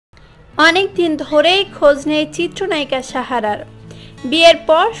অনেক দিন ধরেই খোঁজ নেই চিত্রনায়িকা সাহারার। বিয়ের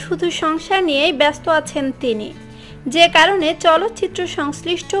পর শুধু সংসার নিয়েই ব্যস্ত আছেন তিনি, যে কারণে চলচ্চিত্র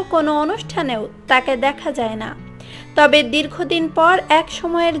সংশ্লিষ্ট কোনো অনুষ্ঠানেও তাকে দেখা যায় না। তবে দীর্ঘদিন পর এক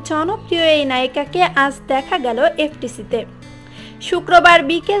সময়ের জনপ্রিয় এই নায়িকাকে আজ দেখা গেল এফটিসিতে। শুক্রবার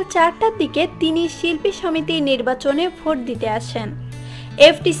বিকেল 4টার দিকে তিনি শিল্পী সমিতির নির্বাচনে ভোট দিতে আসেন।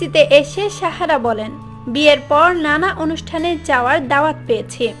 এফটিসিতে এসে সাহারা বলেন, বিয়ের পর নানা অনুষ্ঠানে যাওয়ার দাওয়াত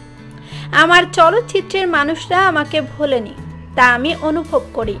পেয়েছি। আমার চলচ্চিত্রের মানুষরা আমাকে ভোলেনি, তা আমি অনুভব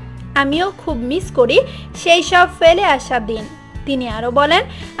করি। আমিও খুব মিস করি সেই সব ফেলে আসা দিন। তিনি আরও বলেন,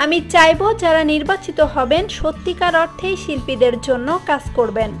 আমি চাইব যারা নির্বাচিত হবেন সত্যিকার অর্থেই শিল্পীদের জন্য কাজ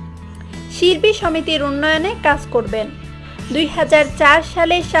করবেন, শিল্পী সমিতির উন্নয়নে কাজ করবেন। 2004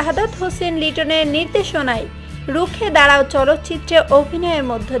 সালে শাহাদাত হোসেন লিটনের নির্দেশনায় রুখে দাঁড়াও চলচ্চিত্রে অভিনয়ের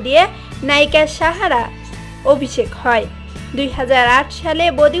মধ্য দিয়ে নায়িকা সাহারা অভিষেক হয়। 2008 সালে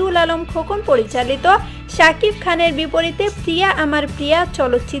বদিউল আলম খোকন পরিচালিত শাকিব খানের বিপরীতে প্রিয়া আমার প্রিয়া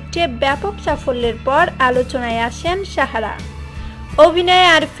চলচ্চিত্রে ব্যাপক সাফল্যের পর আলোচনায় আসেন সাহারা। অভিনয়ে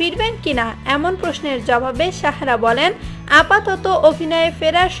আর ফিরবেন কিনা এমন প্রশ্নের জবাবে সাহারা বলেন, আপাতত অভিনয়ে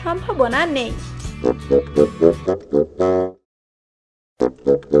ফেরার সম্ভাবনা নেই।